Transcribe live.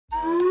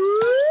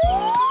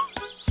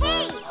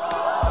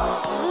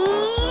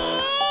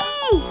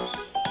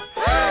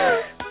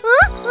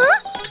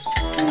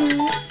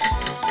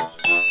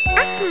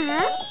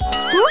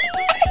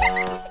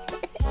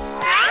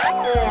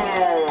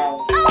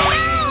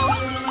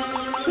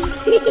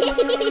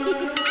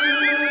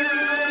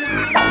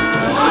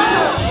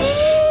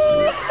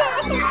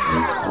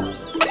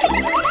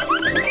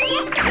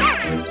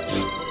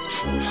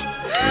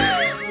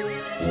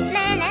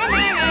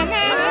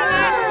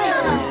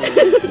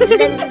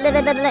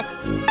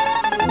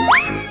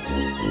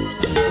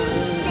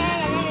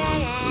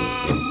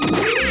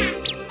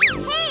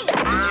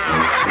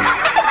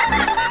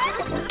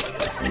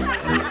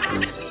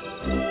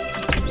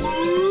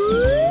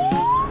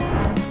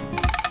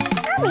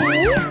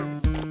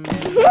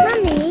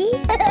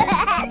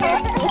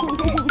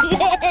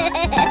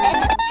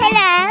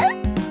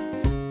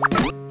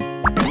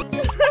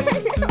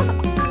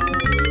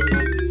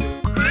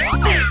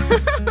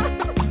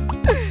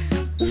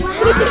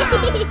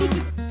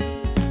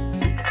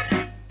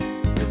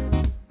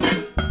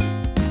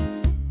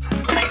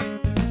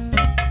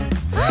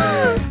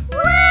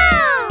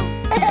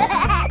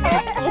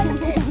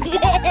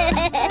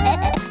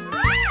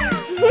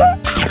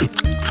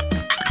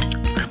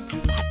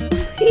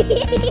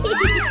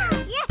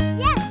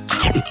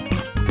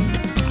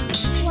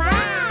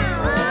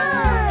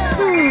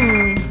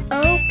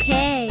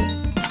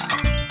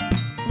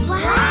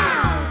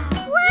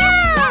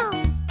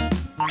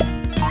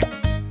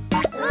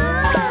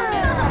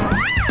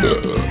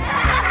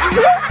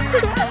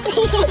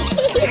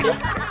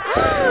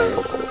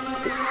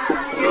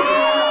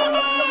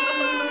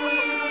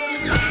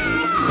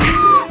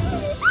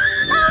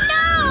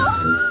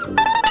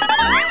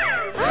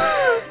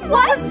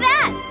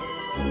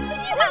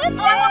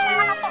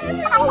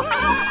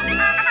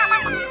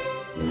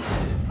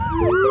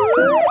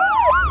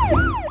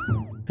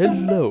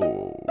Hello.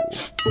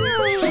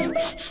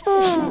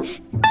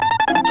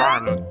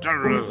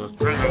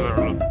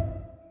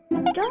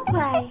 Don't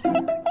cry.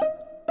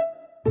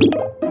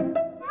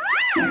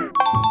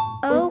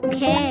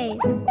 Okay.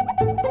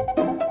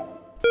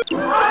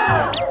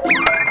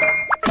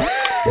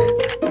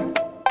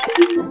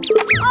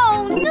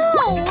 Oh no!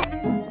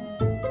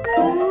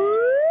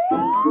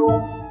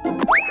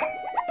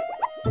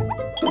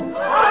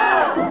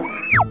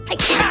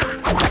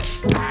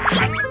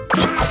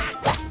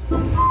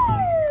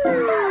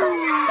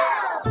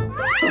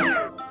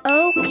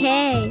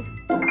 Okay.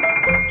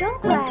 Don't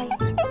cry.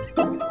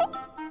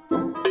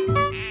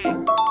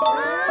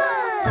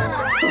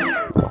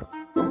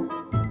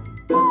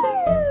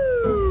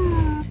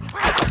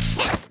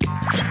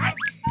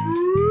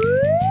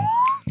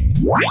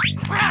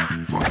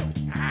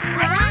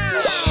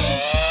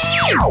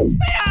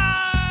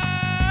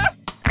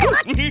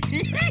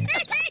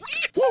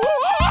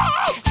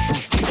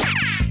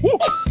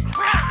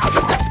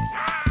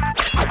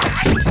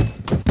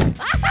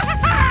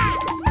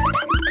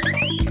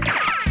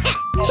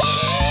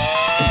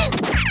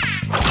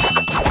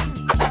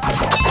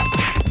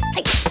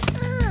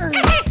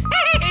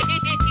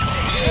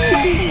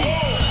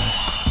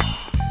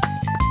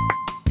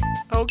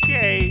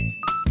 Okay.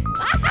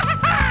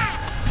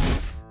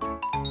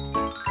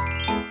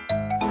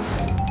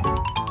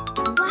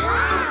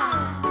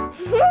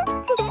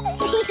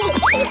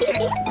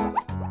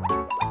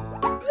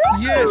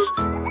 Yes.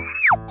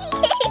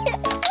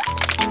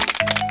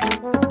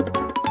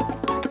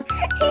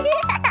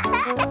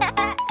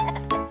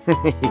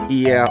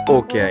 Yeah,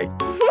 okay.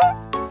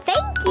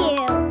 Thank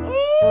you.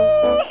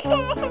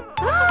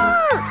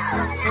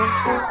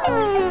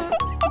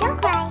 Don't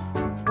cry.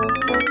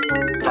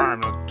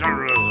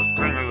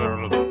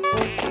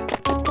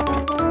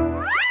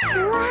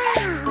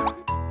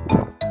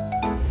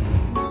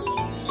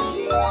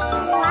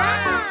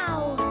 Wow.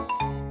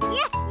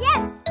 Yes,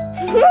 yes.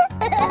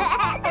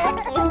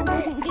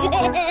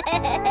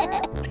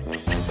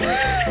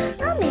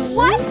 Mommy.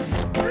 What?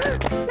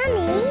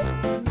 Mommy.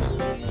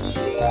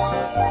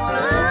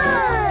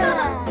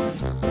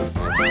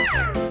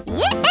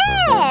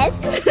 Yes.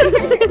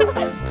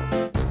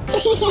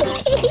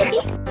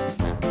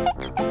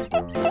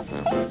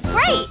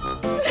 Great!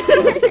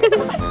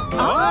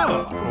 Oh.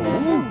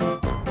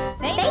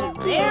 Thank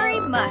you very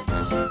much.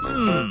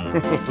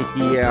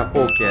 Yeah,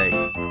 okay.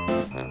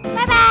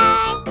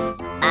 Bye-bye.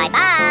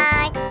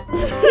 Bye-bye.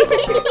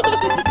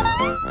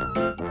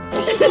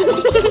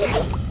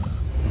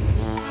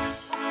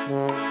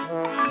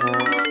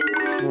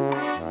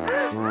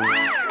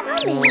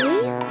 Mommy?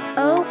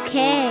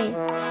 Okay.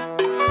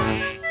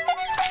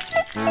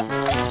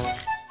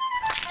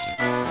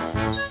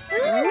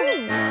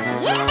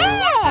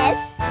 Yes!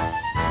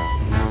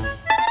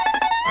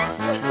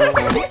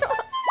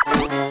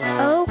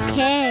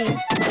 Okay.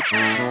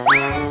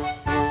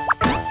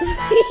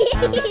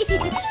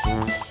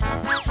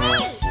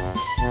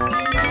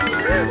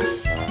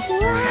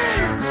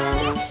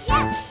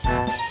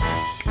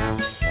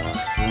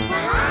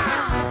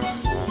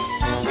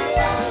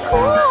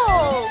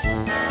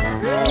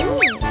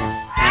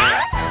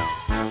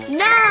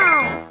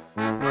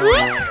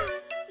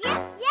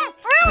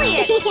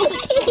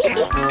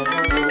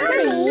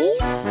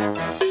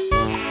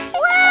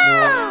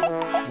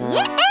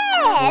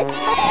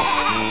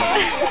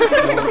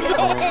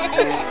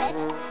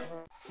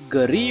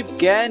 गरीब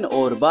can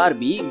और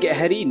Barbie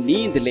गहरी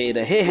नींद ले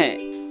रहे हैं।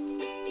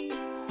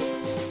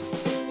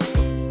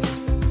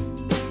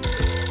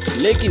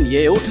 लेकिन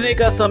ये उठने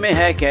का समय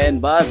है केन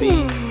बारबी।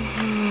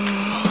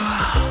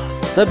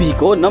 सभी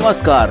को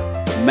नमस्कार,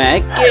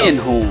 मैं केन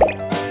हूँ।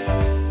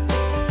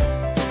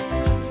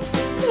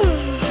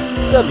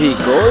 सभी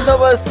को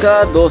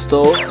नमस्कार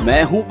दोस्तों,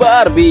 मैं हूँ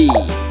बारबी।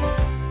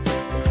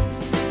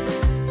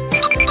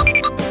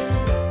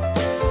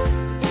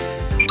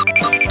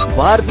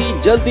 बारबी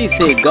जल्दी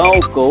से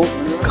गांव को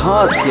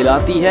घास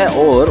खिलाती है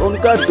और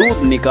उनका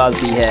दूध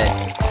निकालती है।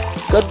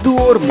 कद्दू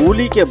और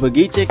मूली के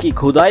बगीचे की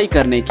खुदाई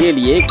करने के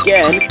लिए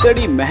केन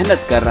कड़ी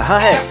मेहनत कर रहा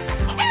है।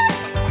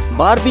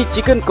 बारबी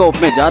चिकन कोप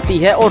में जाती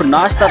है और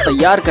नाश्ता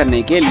तैयार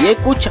करने के लिए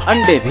कुछ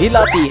अंडे भी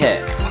लाती है।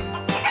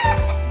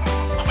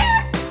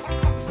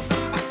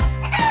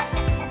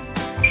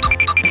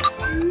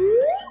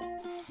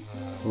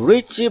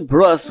 रिच,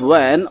 ब्रस,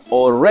 वैन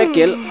और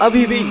रेकेल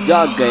अभी भी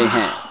जाग गए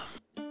हैं।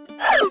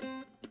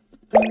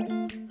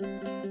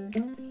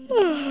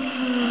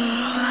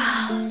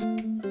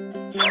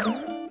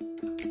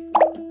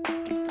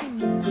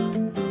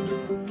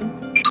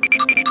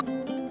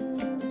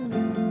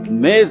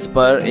 मेज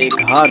पर एक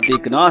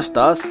हार्दिक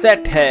नाश्ता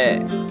सेट है।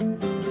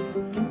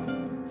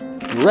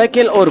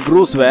 रेकेल और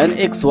ब्रूस वैन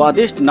एक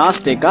स्वादिष्ट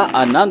नाश्ते का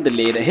आनंद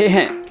ले रहे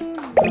हैं।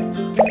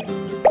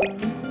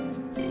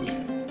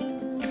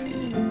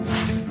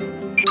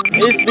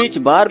 इस बीच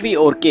बारबी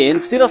और केन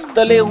सिर्फ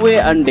तले हुए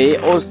अंडे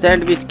और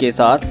सैंडविच के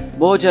साथ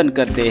भोजन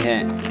करते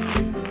हैं।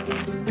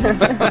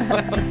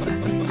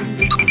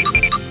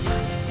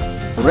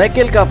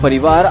 रेकेल का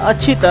परिवार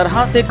अच्छी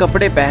तरह से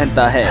कपड़े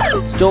पहनता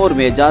है, स्टोर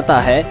में जाता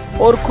है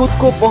और खुद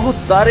को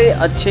बहुत सारे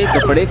अच्छे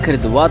कपड़े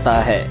खरीदवाता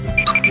है।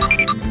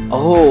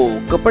 ओह,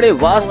 कपड़े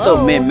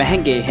वास्तव में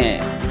महंगे हैं।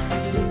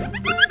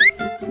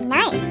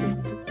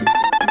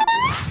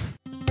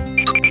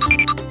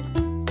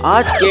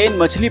 आज केन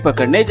मछली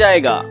पकड़ने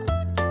जाएगा।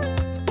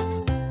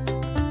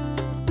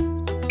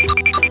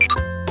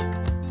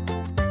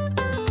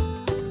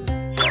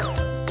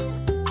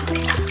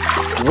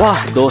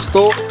 वाह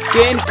दोस्तों,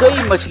 केन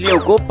कई मछलियों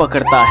को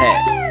पकड़ता है।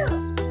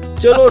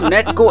 चलो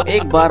नेट को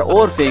एक बार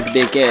और फेंक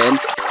दे केन।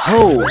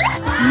 हो,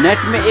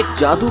 नेट में एक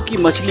जादू की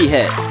मछली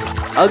है।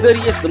 अगर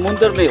ये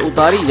समुद्र में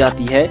उतारी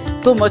जाती है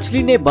तो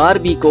मछली ने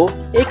बारबी को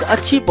एक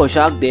अच्छी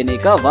पोशाक देने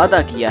का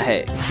वादा किया है।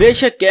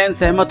 बेशक केन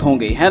सहमत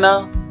होंगे, है ना?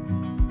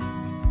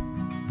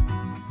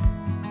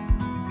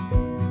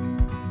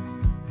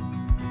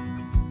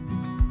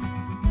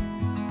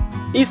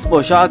 इस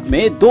पोशाक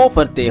में 2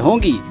 परतें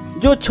होंगी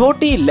जो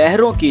छोटी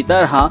लहरों की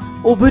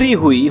तरह उभरी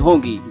हुई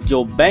होंगी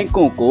जो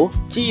बैंकों को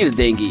चीर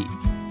देंगी।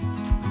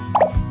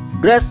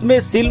 ड्रेस में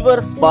सिल्वर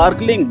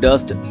स्पार्कलिंग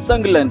डस्ट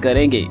संलग्न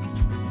करेंगे।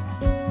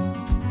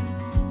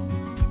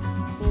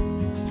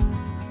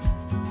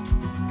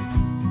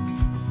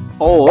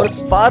 और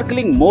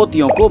स्पार्कलिंग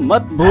मोतियों को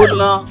मत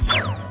भूलना।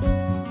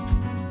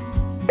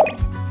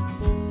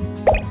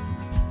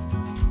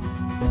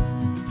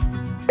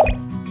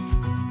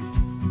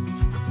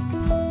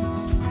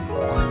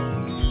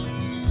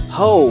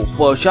 हो,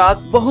 पोशाक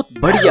बहुत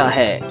बढ़िया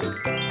है।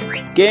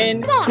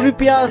 केन,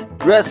 कृपया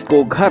ड्रेस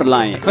को घर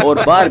लाएं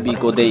और बारबी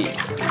को दें।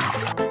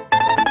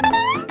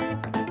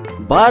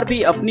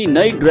 बारबी अपनी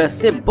नई ड्रेस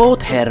से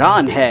बहुत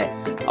हैरान है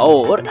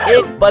और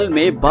एक पल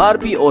में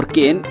बारबी और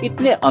केन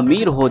इतने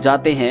अमीर हो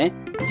जाते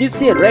हैं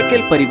जिससे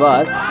रेकेल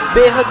परिवार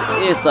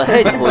बेहद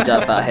असहज हो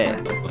जाता है।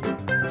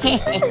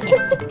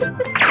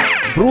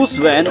 ब्रूस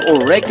वैन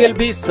और रेकेल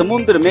भी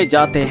समुद्र में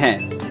जाते हैं,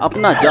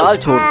 अपना जाल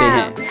छोड़ते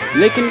हैं,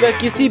 लेकिन वे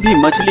किसी भी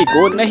मछली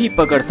को नहीं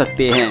पकड़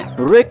सकते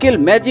हैं। रेकेल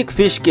मैजिक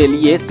फिश के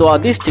लिए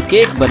स्वादिष्ट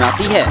केक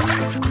बनाती है।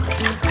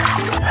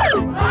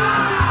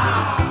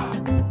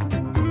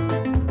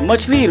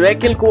 मछली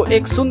रेकेल को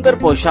एक सुंदर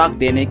पोशाक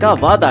देने का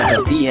वादा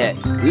करती है,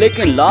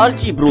 लेकिन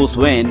लालची ब्रूस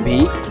वेन भी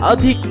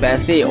अधिक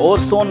पैसे और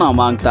सोना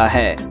मांगता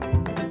है।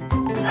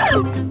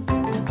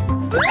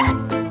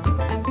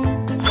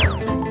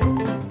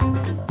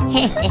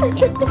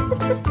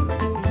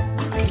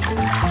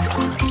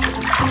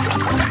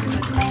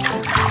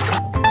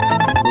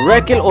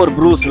 रेकेल और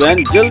ब्रूस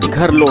वैन जल्द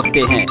घर लौटते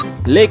हैं,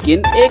 लेकिन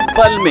एक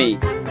पल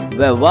में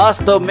वे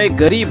वास्तव में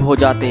गरीब हो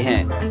जाते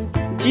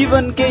हैं,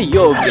 जीवन के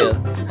योग्य,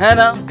 है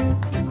ना?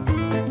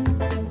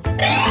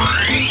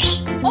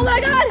 Oh my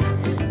God!